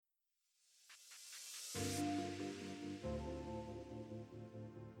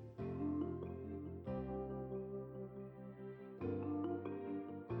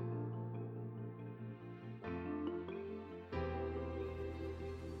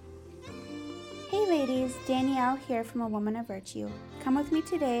ladies, Danielle here from A Woman of Virtue. Come with me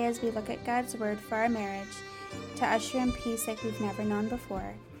today as we look at God's Word for our marriage to usher in peace like we've never known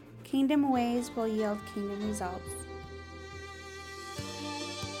before. Kingdom ways will yield kingdom results.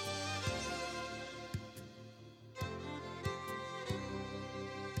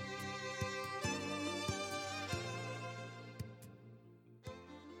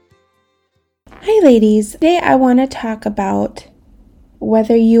 Hi ladies, today I want to talk about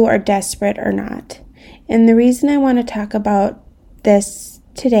whether you are desperate or not. And the reason I want to talk about this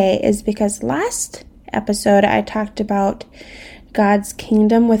today is because last episode I talked about God's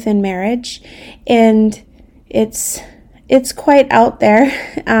kingdom within marriage, and it's quite out there.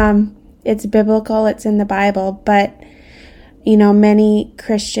 It's biblical, it's in the Bible, but many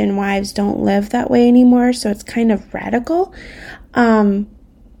Christian wives don't live that way anymore, so it's kind of radical. And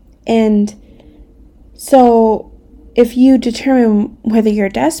so if you determine whether you're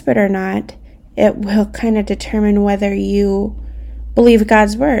desperate or not, it will kind of determine whether you believe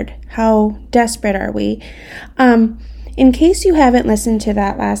God's word. How desperate are we? In case you haven't listened to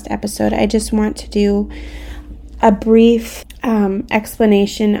that last episode, I just want to do a brief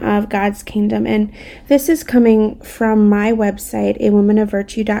explanation of God's kingdom. And this is coming from my website,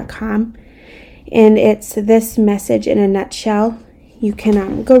 awomanoofvirtue.com. And it's this message in a nutshell. You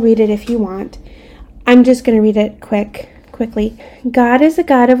can go read it if you want. I'm just going to read it quickly. God is a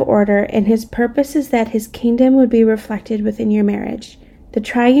God of order, and his purpose is that his kingdom would be reflected within your marriage. The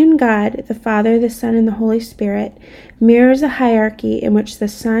triune God, the Father, the Son, and the Holy Spirit, mirrors a hierarchy in which the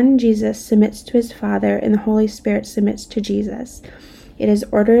Son, Jesus, submits to his Father, and the Holy Spirit submits to Jesus. It is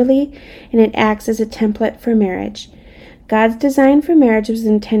orderly, and it acts as a template for marriage. God's design for marriage was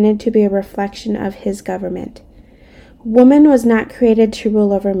intended to be a reflection of his government. Woman was not created to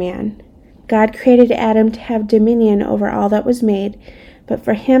rule over man. God created Adam to have dominion over all that was made, but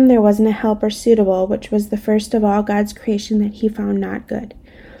for him there wasn't a helper suitable, which was the first of all God's creation that he found not good.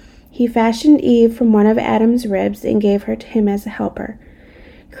 He fashioned Eve from one of Adam's ribs and gave her to him as a helper.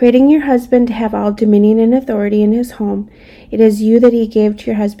 Creating your husband to have all dominion and authority in his home, it is you that he gave to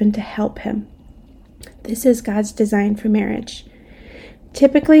your husband to help him. This is God's design for marriage.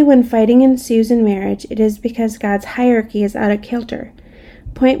 Typically, when fighting ensues in marriage, it is because God's hierarchy is out of kilter.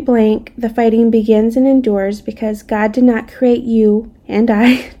 Point blank, the fighting begins and endures because God did not create you and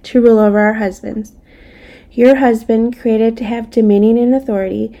I to rule over our husbands. Your husband, created to have dominion and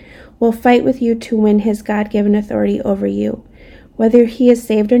authority, will fight with you to win his God-given authority over you, whether he is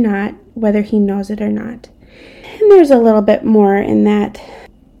saved or not, whether he knows it or not. And there's a little bit more in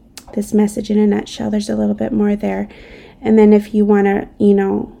this message in a nutshell. There's a little bit more there. And then if you want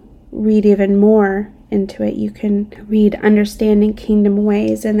to, read even more into it, you can read Understanding Kingdom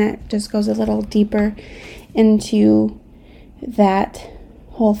Ways, and that just goes a little deeper into that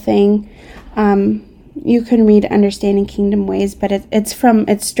whole thing. You can read Understanding Kingdom Ways, but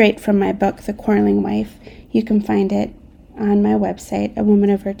it's straight from my book, The Quarreling Wife. You can find it on my website,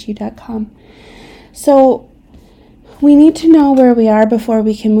 awomanoofvirtue.com. So we need to know where we are before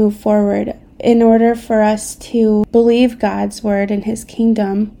we can move forward. In order for us to believe God's word and his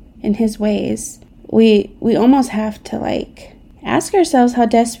kingdom and his ways, we almost have to ask ourselves, how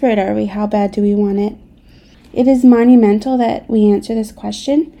desperate are we? How bad do we want it? It is monumental that we answer this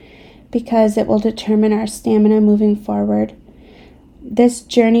question because it will determine our stamina moving forward. This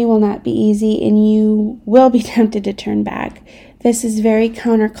journey will not be easy, and you will be tempted to turn back. This is very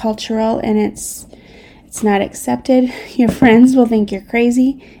countercultural, and it's not accepted. Your friends will think you're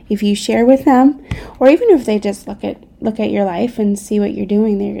crazy if you share with them, or even if they just look at your life and see what you're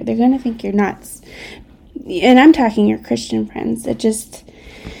doing, they're going to think you're nuts. And I'm talking your Christian friends.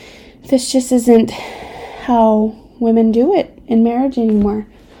 This just isn't how women do it in marriage anymore.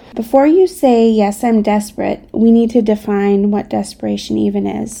 Before you say, yes, I'm desperate, we need to define what desperation even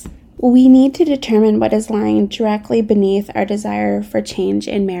is. We need to determine what is lying directly beneath our desire for change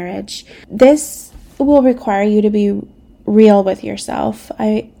in marriage. This will require you to be real with yourself.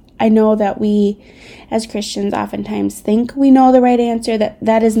 I know that we as Christians oftentimes think we know the right answer.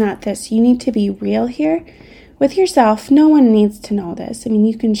 That is not this. You need to be real here with yourself. No one needs to know this. I mean,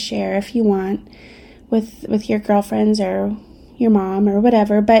 you can share if you want with your girlfriends or your mom or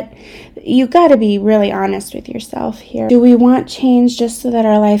whatever, but you got to be really honest with yourself here. Do we want change just so that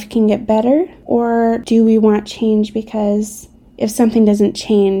our life can get better, or do we want change because if something doesn't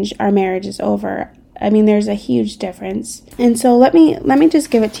change, our marriage is over? I mean, there's a huge difference. And so let me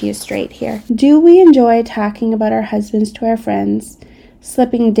just give it to you straight here. Do we enjoy talking about our husbands to our friends,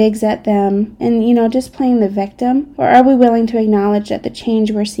 slipping digs at them, and, just playing the victim? Or are we willing to acknowledge that the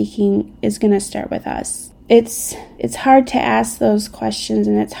change we're seeking is going to start with us? it's hard to ask those questions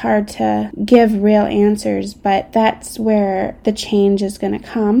and it's hard to give real answers, but that's where the change is going to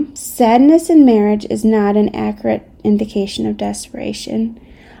come. Sadness in marriage is not an accurate indication of desperation.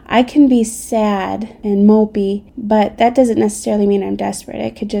 I can be sad and mopey, but that doesn't necessarily mean I'm desperate.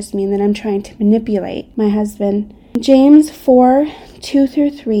 It could just mean that I'm trying to manipulate my husband. James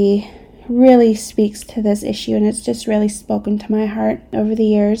 4:2-3 really speaks to this issue, and it's just really spoken to my heart over the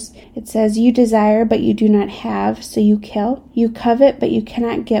years. It says, "You desire, but you do not have, so you kill. You covet, but you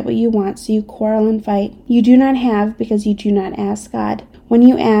cannot get what you want, so you quarrel and fight. You do not have because you do not ask God. When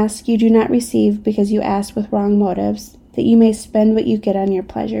you ask, you do not receive because you ask with wrong motives, that you may spend what you get on your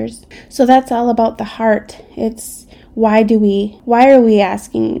pleasures." So that's all about the heart. It's why are we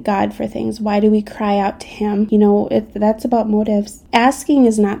asking God for things? Why do we cry out to Him? That's about motives. Asking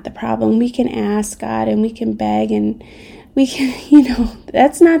is not the problem. We can ask God and we can beg and we can,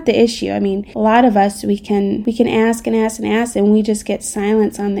 that's not the issue. I mean, a lot of us, we can ask and ask and ask, and we just get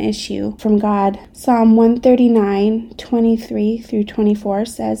silence on the issue from God. Psalm 139:23-24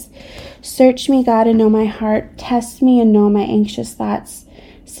 says, "Search me, God, and know my heart. Test me and know my anxious thoughts.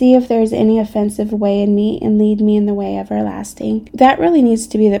 See if there's any offensive way in me and lead me in the way everlasting." That really needs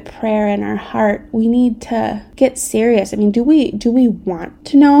to be the prayer in our heart. We need to get serious. I mean, do we want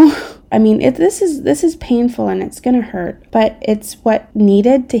to know? I mean, this is painful and it's going to hurt, but it's what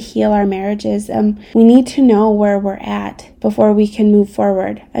needed to heal our marriages. We need to know where we're at before we can move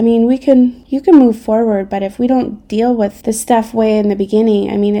forward. I mean, you can move forward, but if we don't deal with the stuff way in the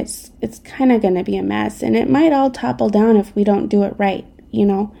beginning, I mean, it's kind of going to be a mess, and it might all topple down if we don't do it right.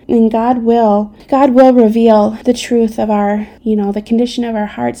 And God will reveal the truth of our, the condition of our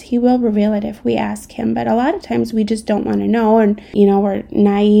hearts. He will reveal it if we ask Him. But a lot of times we just don't want to know, and, we're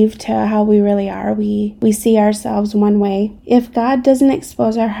naive to how we really are. We see ourselves one way. If God doesn't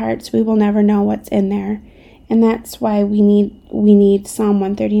expose our hearts, we will never know what's in there. And that's why we need Psalm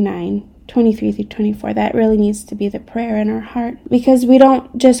 139:23-24. That really needs to be the prayer in our heart, because we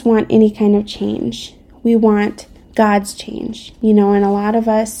don't just want any kind of change. We want God's change, and a lot of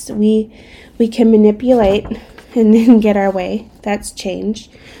us, we can manipulate and then get our way. That's change.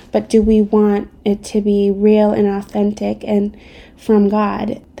 But do we want it to be real and authentic and from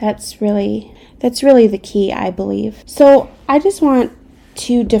God? That's really the key, I believe. So I just want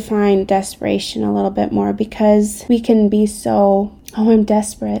to define desperation a little bit more, because we can be so, I'm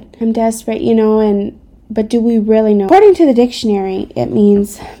desperate, but do we really know? According to the dictionary, it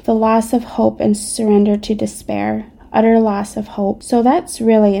means the loss of hope and surrender to despair, utter loss of hope. So that's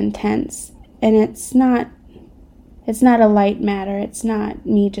really intense, and it's not a light matter. It's not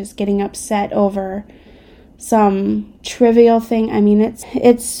me just getting upset over some trivial thing. I mean,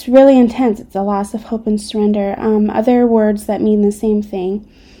 it's really intense. It's a loss of hope and surrender. Other words that mean the same thing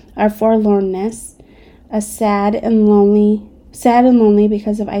are forlornness, a sad and lonely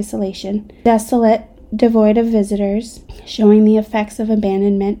because of isolation, desolate, devoid of visitors, showing the effects of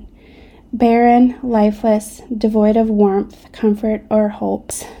abandonment, barren, lifeless, devoid of warmth, comfort, or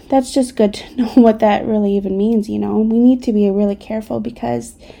hopes. That's just good to know what that really even means, We need to be really careful,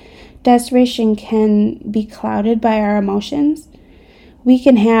 because desperation can be clouded by our emotions. We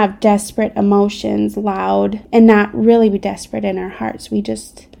can have desperate emotions, loud, and not really be desperate in our hearts. We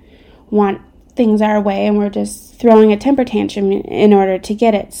just want things our way, and we're just throwing a temper tantrum in order to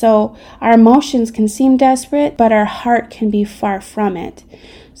get it. So our emotions can seem desperate, but our heart can be far from it.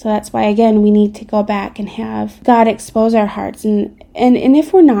 So that's why, again, we need to go back and have God expose our hearts. And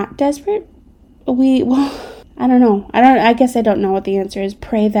if we're not desperate, I don't know. I guess I don't know what the answer is.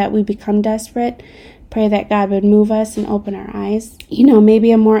 Pray that we become desperate. Pray that God would move us and open our eyes.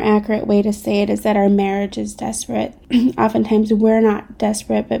 Maybe a more accurate way to say it is that our marriage is desperate. Oftentimes we're not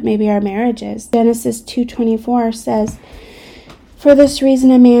desperate, but maybe our marriage is. Genesis 2:24 says, "For this reason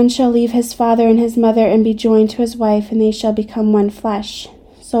a man shall leave his father and his mother and be joined to his wife, and they shall become one flesh."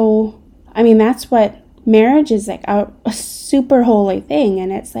 So, I mean, that's what marriage is like, a super holy thing.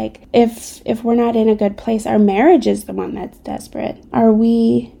 And it's like, if we're not in a good place, our marriage is the one that's desperate. Are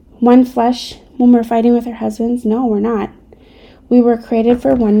we one flesh when we're fighting with our husbands? No, we're not. We were created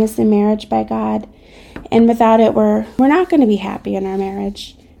for oneness in marriage by God, and without it, we're not going to be happy in our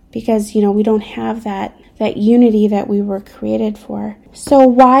marriage, because we don't have that unity that we were created for. So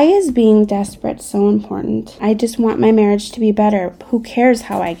why is being desperate so important? I just want my marriage to be better. Who cares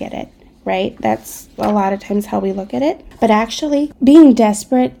how I get it, right? That's a lot of times how we look at it. But actually, being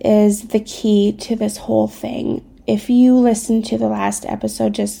desperate is the key to this whole thing. If you listen to the last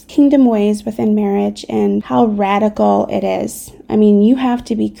episode, just kingdom ways within marriage and how radical it is. I mean, you have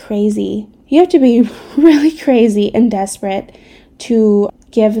to be crazy. You have to be really crazy and desperate to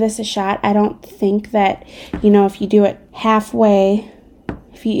give this a shot. I don't think that, if you do it halfway,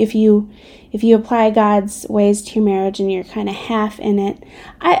 if you apply God's ways to your marriage and you're kind of half in it,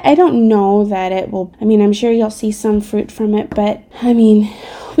 I don't know that it will. I'm sure you'll see some fruit from it, but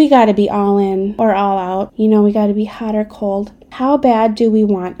we got to be all in or all out. We got to be hot or cold. How bad do we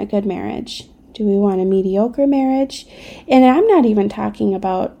want a good marriage? Do we want a mediocre marriage? And I'm not even talking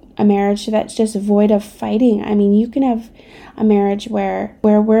about a marriage that's just void of fighting. You can have a marriage where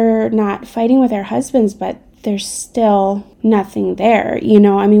we're not fighting with our husbands, but there's still nothing there.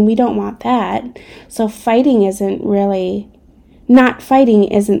 We don't want that. So not fighting isn't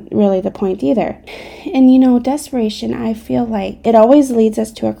really the point either. And desperation, I feel like it always leads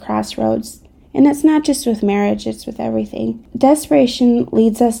us to a crossroads. And it's not just with marriage, it's with everything. Desperation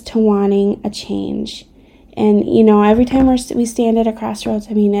leads us to wanting a change. And, every time we stand at a crossroads,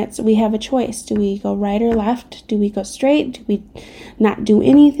 we have a choice. Do we go right or left? Do we go straight? Do we not do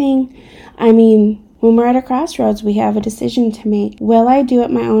anything? When we're at a crossroads, we have a decision to make. Will I do it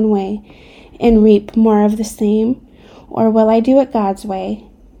my own way and reap more of the same? Or will I do it God's way,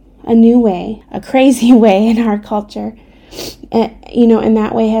 a new way, a crazy way in our culture? And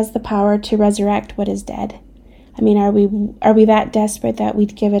that way has the power to resurrect what is dead. Are we that desperate that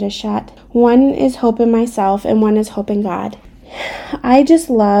we'd give it a shot? One is hope in myself and one is hope in God. I just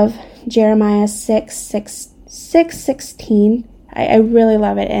love Jeremiah 6:16. I really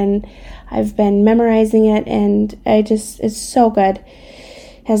love it, and I've been memorizing it, and it's so good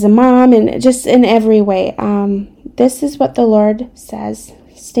as a mom and just in every way. This is what the Lord says.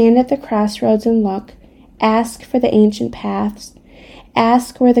 Stand at the crossroads and look. Ask for the ancient paths.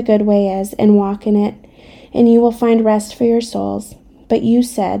 Ask where the good way is and walk in it, and you will find rest for your souls. But you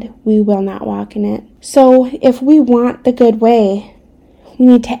said, we will not walk in it. So if we want the good way, we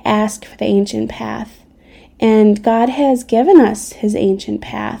need to ask for the ancient path. And God has given us his ancient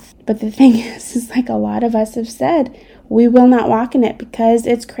path. But the thing is like a lot of us have said, we will not walk in it because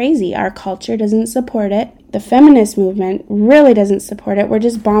it's crazy. Our culture doesn't support it. The feminist movement really doesn't support it. We're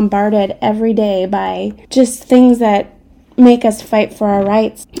just bombarded every day by just things that make us fight for our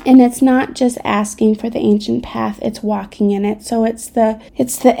rights. And it's not just asking for the ancient path, it's walking in it. So it's the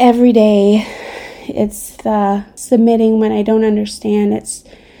everyday, it's the submitting when I don't understand. It's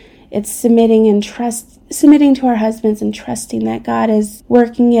submitting and submitting to our husbands and trusting that God is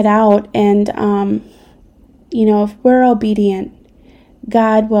working it out. And if we're obedient,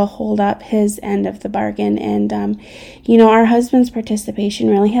 God will hold up his end of the bargain. And our husband's participation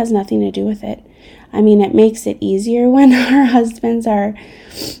really has nothing to do with it. It makes it easier when our husbands are,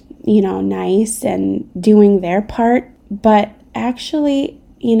 nice and doing their part. But actually,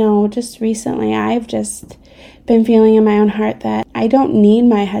 just recently, I've just been feeling in my own heart that I don't need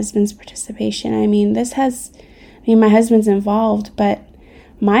my husband's participation. My husband's involved, but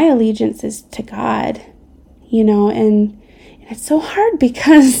my allegiance is to God, and it's so hard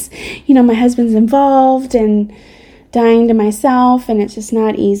because, my husband's involved and dying to myself, and it's just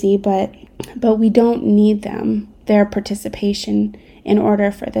not easy, but we don't need their participation in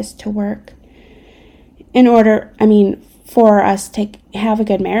order for this to work. For us to have a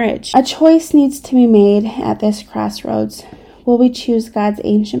good marriage. A choice needs to be made at this crossroads. Will we choose God's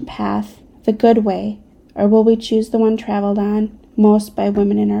ancient path, the good way, or will we choose the one traveled on most by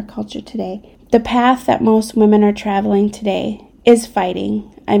women in our culture today? The path that most women are traveling today is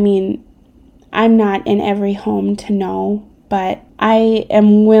fighting. I'm not in every home to know, but I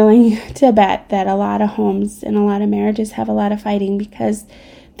am willing to bet that a lot of homes and a lot of marriages have a lot of fighting because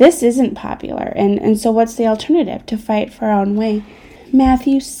this isn't popular. And so what's the alternative? To fight for our own way.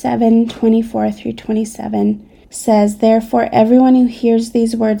 Matthew 7:24-27 says, Therefore everyone who hears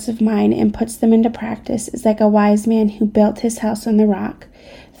these words of mine and puts them into practice is like a wise man who built his house on the rock.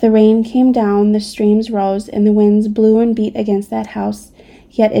 The rain came down, the streams rose, and the winds blew and beat against that house,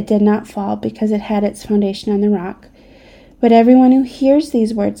 yet it did not fall because it had its foundation on the rock. But everyone who hears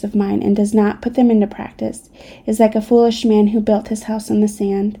these words of mine and does not put them into practice is like a foolish man who built his house on the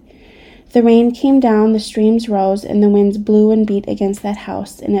sand. The rain came down, the streams rose, and the winds blew and beat against that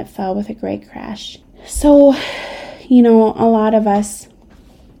house, and it fell with a great crash. So, a lot of us,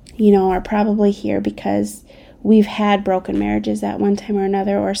 are probably here because we've had broken marriages at one time or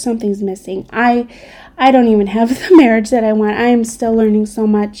another, or something's missing. I don't even have the marriage that I want. I am still learning so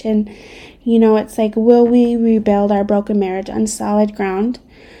much, and it's like, will we rebuild our broken marriage on solid ground,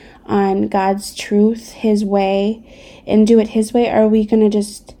 on God's truth, his way, and do it his way? Or are we going to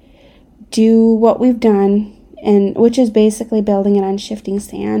just do what we've done, and which is basically building it on shifting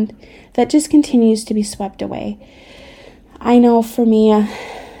sand that just continues to be swept away? I know for me,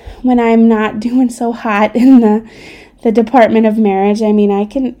 when I'm not doing so hot in the department of marriage. I mean,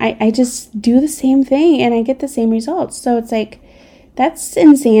 I just do the same thing and I get the same results. So it's like, that's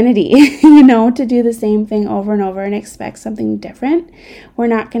insanity, to do the same thing over and over and expect something different. We're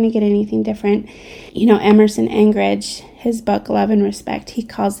not going to get anything different. Emerson Angrage, his book, Love and Respect, he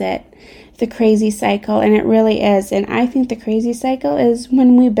calls it the crazy cycle, and it really is. And I think the crazy cycle is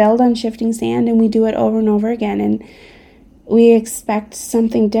when we build on shifting sand and we do it over and over again, and we expect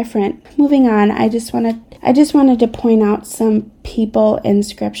something different. Moving on, I just wanted to point out some people in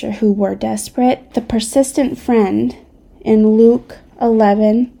Scripture who were desperate. The persistent friend in Luke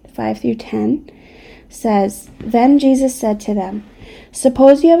 11:5-10 says, "Then Jesus said to them,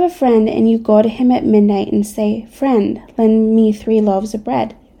 'Suppose you have a friend and you go to him at midnight and say, "Friend, lend me 3 loaves of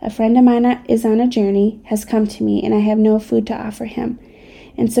bread. A friend of mine is on a journey, has come to me, and I have no food to offer him."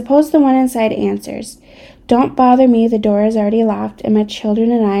 And suppose the one inside answers, "Don't bother me, the door is already locked, and my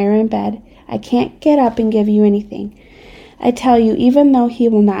children and I are in bed. I can't get up and give you anything." I tell you, even though he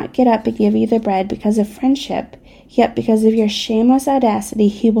will not get up and give you the bread because of friendship, yet because of your shameless audacity,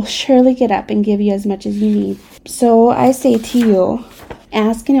 he will surely get up and give you as much as you need. So I say to you,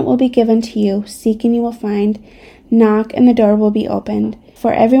 ask and it will be given to you, seek and you will find, knock and the door will be opened.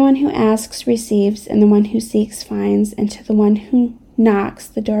 For everyone who asks receives, and the one who seeks finds, and to the one who knocks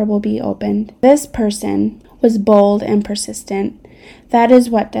the door will be opened. This person was bold and persistent. That is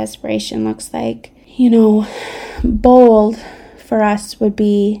what desperation looks like. Bold for us would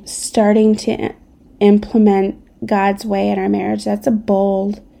be starting to implement God's way in our marriage. That's a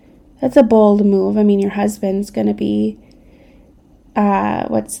bold move. I mean, your husband's going to be,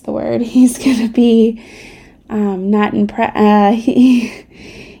 what's the word? He's going to be not impressed.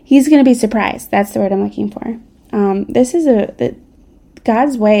 He's going to be surprised. That's the word I'm looking for.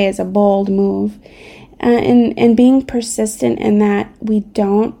 God's way is a bold move. And being persistent in that we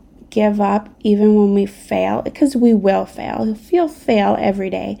don't give up even when we fail, because we will fail. You'll fail every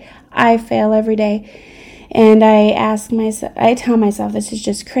day. I fail every day. And I tell myself, this is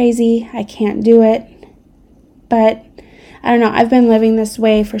just crazy. I can't do it. But I don't know. I've been living this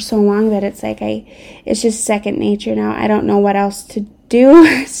way for so long that it's like it's just second nature now. I don't know what else to do.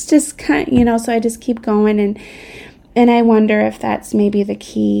 It's just so I just keep going. And I wonder if that's maybe the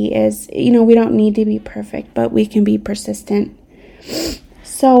key is, we don't need to be perfect, but we can be persistent.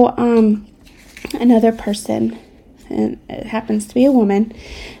 So, another person, and it happens to be a woman,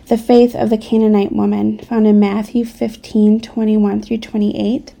 the faith of the Canaanite woman, found in Matthew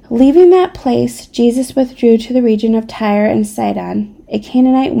 15:21-28. Leaving that place, Jesus withdrew to the region of Tyre and Sidon. A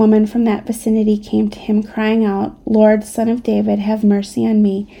Canaanite woman from that vicinity came to him, crying out, "Lord, Son of David, have mercy on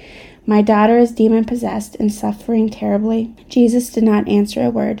me. My daughter is demon-possessed and suffering terribly." Jesus did not answer a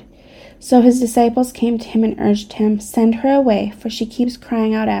word. So his disciples came to him and urged him, "Send her away, for she keeps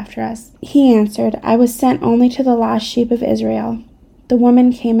crying out after us." He answered, "I was sent only to the lost sheep of Israel." The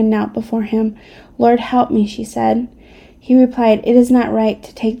woman came and knelt before him. "Lord, help me," she said. He replied, "It is not right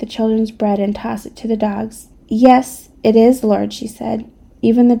to take the children's bread and toss it to the dogs." "Yes, it is, Lord," she said.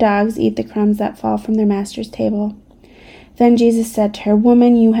 "Even the dogs eat the crumbs that fall from their master's table." Then Jesus said to her,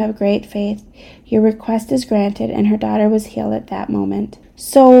 "Woman, you have great faith. Your request is granted," and her daughter was healed at that moment.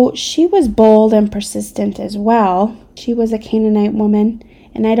 So she was bold and persistent as well. She was a Canaanite woman,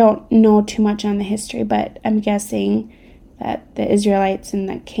 and I don't know too much on the history, but I'm guessing that the Israelites and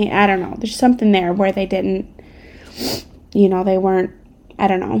I don't know, there's something there where they didn't, they weren't, I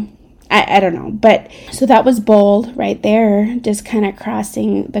don't know. I don't know. But so that was bold right there, just kind of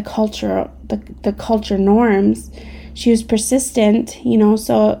crossing the culture norms. She was persistent,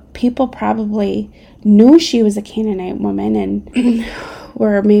 so people probably knew she was a Canaanite woman and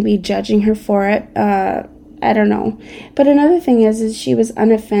were maybe judging her for it. I don't know. But another thing is she was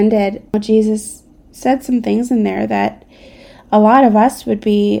unoffended. Jesus said some things in there that a lot of us would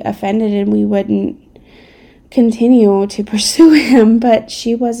be offended and we wouldn't continue to pursue him, but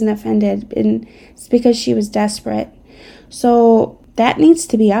she wasn't offended, and it's because she was desperate. So that needs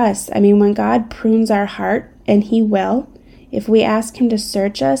to be us. I mean, when God prunes our heart, and he will, if we ask him to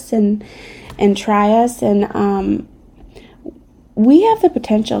search us and try us, and we have the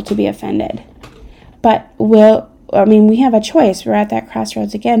potential to be offended. But we have a choice. We're at that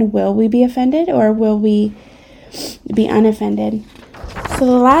crossroads again. Will we be offended, or will we be unoffended? So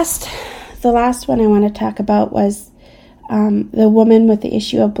the last one I want to talk about was the woman with the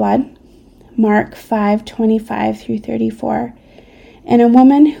issue of blood, Mark 5:25-34. And a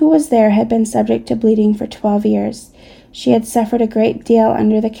woman who was there had been subject to bleeding for 12 years. She had suffered a great deal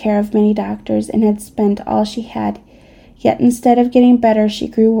under the care of many doctors and had spent all she had. Yet instead of getting better, she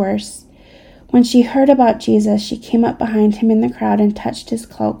grew worse. When she heard about Jesus, she came up behind him in the crowd and touched his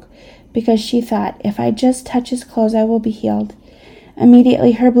cloak. because she thought, if I just touch his clothes, I will be healed.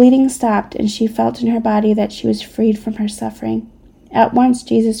 Immediately her bleeding stopped, and she felt in her body that she was freed from her suffering. At once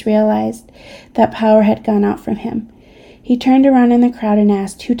Jesus realized that power had gone out from him. He turned around in the crowd and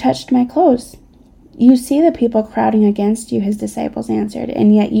asked, "Who touched my clothes?" "You see the people crowding against you," his disciples answered,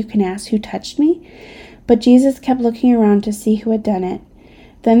 "and yet you can ask, 'Who touched me?'" But Jesus kept looking around to see who had done it.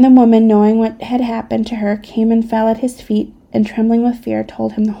 Then the woman, knowing what had happened to her, came and fell at his feet, and trembling with fear,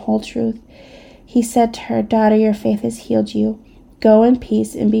 told him the whole truth. He said to her, "Daughter, your faith has healed you. Go in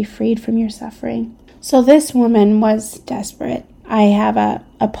peace and be freed from your suffering." So this woman was desperate. I have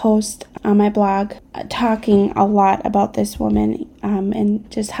a post on my blog talking a lot about this woman and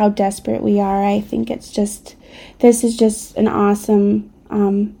just how desperate we are. I think this is just an awesome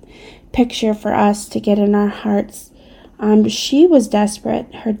picture for us to get in our hearts. She was desperate.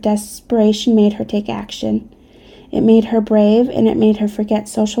 Her desperation made her take action. It made her brave, and it made her forget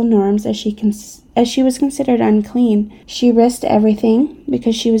social norms as she was considered unclean. She risked everything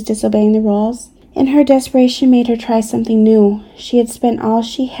because she was disobeying the rules. And her desperation made her try something new. She had spent all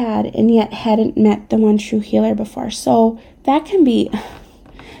she had and yet hadn't met the one true healer before. So that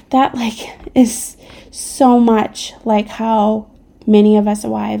is so much like how many of us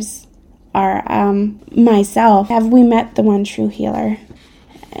wives are. Myself, have we met the one true healer?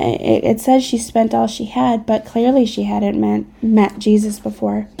 It says she spent all she had, but clearly she hadn't met Jesus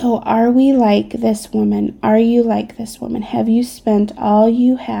before. So are we like this woman? Are you like this woman? Have you spent all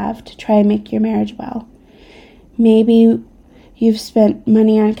you have to try and make your marriage well? Maybe you've spent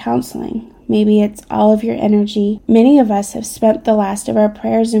money on counseling. Maybe it's all of your energy. Many of us have spent the last of our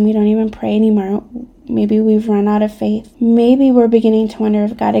prayers and we don't even pray anymore. Maybe we've run out of faith. Maybe we're beginning to wonder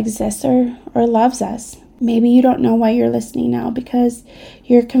if God exists or loves us. Maybe you don't know why you're listening now because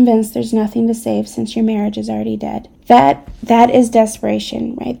you're convinced there's nothing to save since your marriage is already dead. That is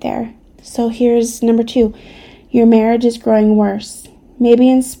desperation right there. So here's number 2. Your marriage is growing worse. Maybe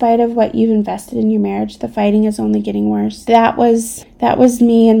in spite of what you've invested in your marriage, the fighting is only getting worse. That was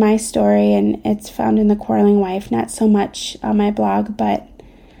me and my story, and it's found in The Quarreling Wife, not so much on my blog, but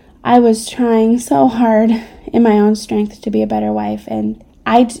I was trying so hard in my own strength to be a better wife, and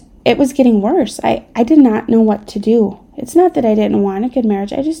it was getting worse. I did not know what to do. It's not that I didn't want a good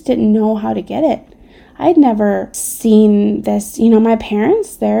marriage. I just didn't know how to get it. I'd never seen this. My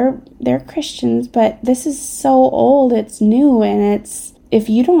parents, they're Christians, but this is so old. It's new, and if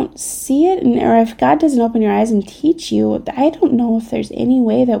you don't see it, or if God doesn't open your eyes and teach you, I don't know if there's any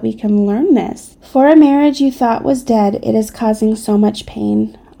way that we can learn this. For a marriage you thought was dead, it is causing so much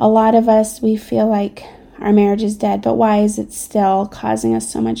pain. A lot of us, we feel like our marriage is dead, but why is it still causing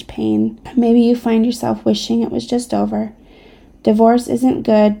us so much pain? Maybe you find yourself wishing it was just over. Divorce isn't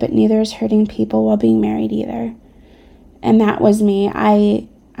good, but neither is hurting people while being married either. And that was me. I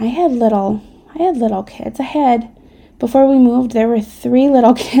had little kids. Before we moved, there were 3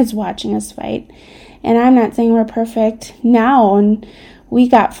 little kids watching us fight. And I'm not saying we're perfect now, and we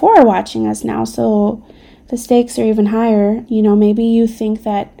got 4 watching us now, so the stakes are even higher. Maybe you think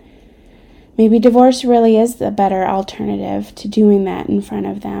that maybe divorce really is the better alternative to doing that in front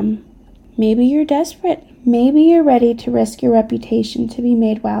of them. Maybe you're desperate. Maybe you're ready to risk your reputation to be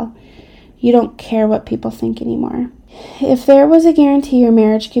made well. You don't care what people think anymore. If there was a guarantee your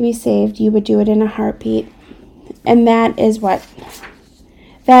marriage could be saved, you would do it in a heartbeat. And that is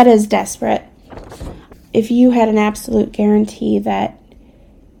desperate. If you had an absolute guarantee that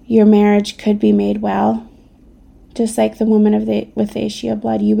your marriage could be made well, just like the woman with the issue of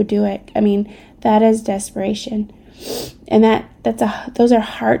blood, you would do it. That is desperation. And those are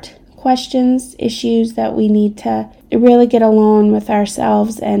heart questions, issues that we need to really get alone with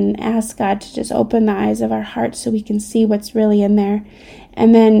ourselves and ask God to just open the eyes of our hearts so we can see what's really in there.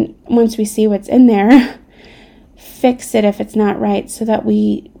 And then once we see what's in there, fix it if it's not right so that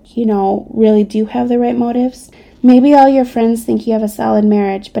we, really do have the right motives. Maybe all your friends think you have a solid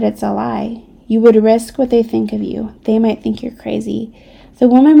marriage, but it's a lie. You would risk what they think of you. They might think you're crazy. The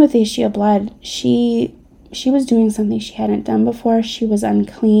woman with the issue of blood, she was doing something she hadn't done before. She was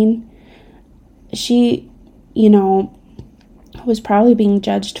unclean. She, was probably being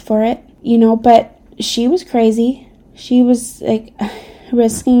judged for it, but she was crazy. She was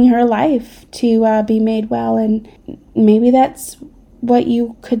risking her life to be made well, and maybe that's what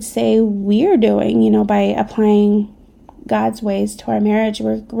you could say we're doing, by applying God's ways to our marriage.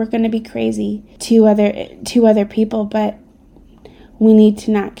 We're going to be crazy to other people, but we need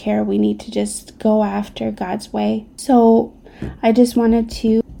to not care. We need to just go after God's way. So I just wanted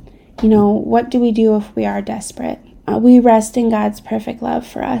to, what do we do if we are desperate? We rest in God's perfect love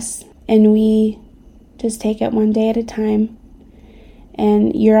for us, and we just take it one day at a time.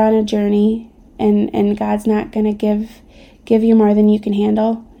 and you're on a journey, and God's not going to give you more than you can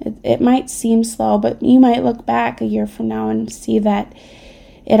handle. It might seem slow, but you might look back a year from now and see that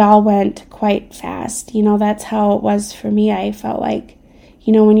it all went quite fast. That's how it was for me. I felt like,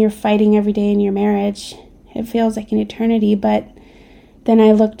 when you're fighting every day in your marriage, it feels like an eternity. But then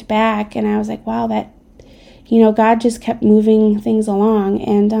I looked back and I was like, wow, that, God just kept moving things along,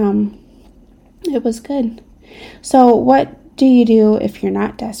 and it was good. So what do you do if you're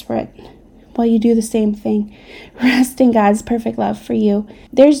not desperate? Well, you do the same thing. Rest in God's perfect love for you.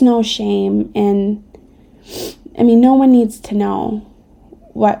 There's no shame, and no one needs to know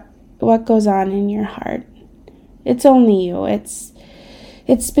what goes on in your heart. It's only you. It's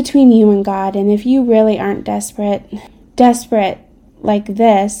between you and God. And if you really aren't desperate like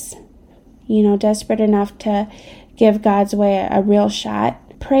this, desperate enough to give God's way a real shot,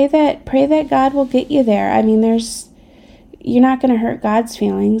 pray that God will get you there. You're not going to hurt God's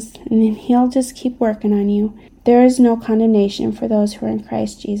feelings, and He'll just keep working on you. There is no condemnation for those who are in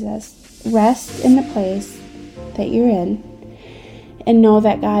Christ Jesus. Rest in the place that you're in, and know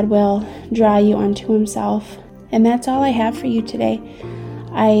that God will draw you unto Himself. And that's all I have for you today.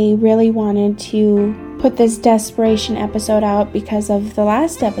 I really wanted to put this desperation episode out because of the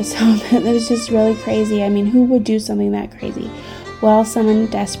last episode. That was just really crazy. Who would do something that crazy? Well, someone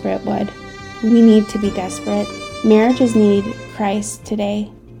desperate would. We need to be desperate. Marriages need Christ today.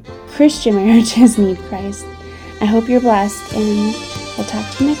 Christian marriages need Christ. I hope you're blessed, and we'll talk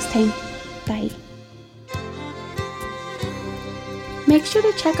to you next time. Bye. Make sure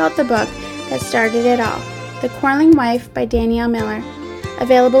to check out the book that started it all, The Quarreling Wife by Danielle Miller,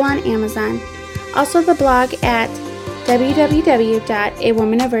 available on Amazon. Also the blog at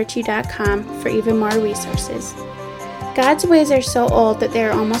www.awomanofvirtue.com for even more resources. God's ways are so old that they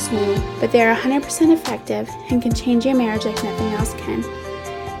are almost new, but they are 100% effective and can change your marriage like nothing else can.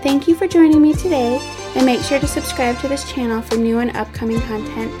 Thank you for joining me today, and make sure to subscribe to this channel for new and upcoming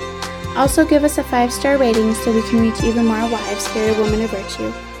content. Also give us a 5-star rating so we can reach even more wives here at A Woman of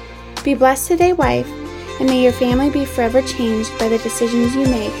Virtue. Be blessed today, wife, and may your family be forever changed by the decisions you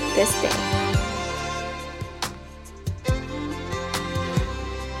make this day.